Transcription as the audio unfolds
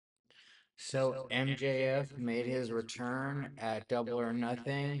So MJF made his return at Double or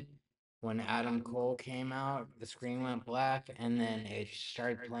Nothing. When Adam Cole came out, the screen went black, and then it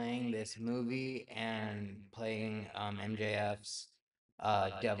started playing this movie and playing MJF's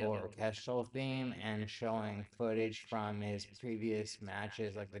Devil Orchestral theme and showing footage from his previous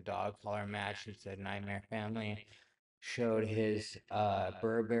matches, like the dog collar match. It said Nightmare Family. Showed his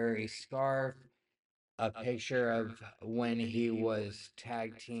Burberry scarf, a picture of when he was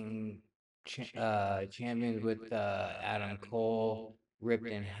tag team champions with Adam Cole, ripped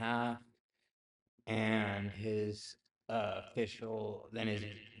in half, and his then his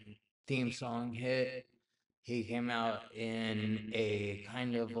theme song hit. He came out in a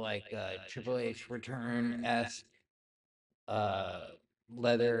kind of like Triple H return esque uh,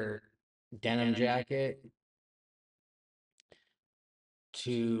 leather denim jacket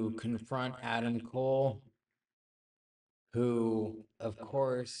to confront Adam Cole, who, of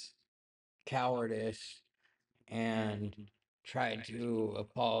course, cowardice and tried to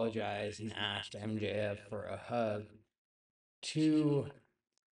apologize and asked MJF for a hug, to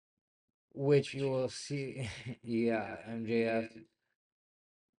which you will see, yeah, MJF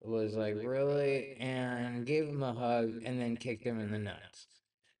was like, really? And gave him a hug and then kicked him in the nuts.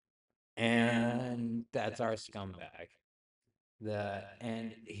 And that's our scumbag.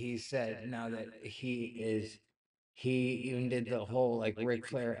 And he said now that he even did the whole like Ric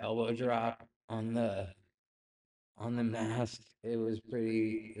Flair elbow drop on the mask. It was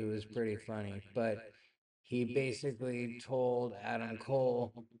pretty funny. But he basically told Adam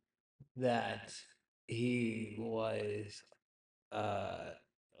Cole that he was uh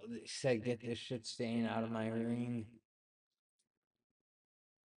said, get this shit stain out of my ring,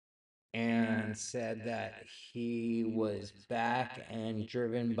 and said that he was back and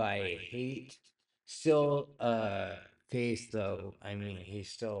driven by hate. Still face though. I mean,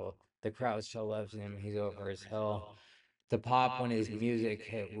 he's still, the crowd still loves him. He's over as hell. The pop when his music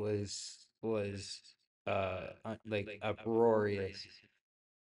hit was like uproarious.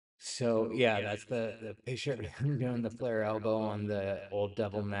 So yeah, that's the picture of him doing the flare elbow on the old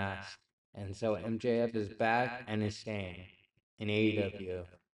devil mask. And so MJF is back and is staying in AEW.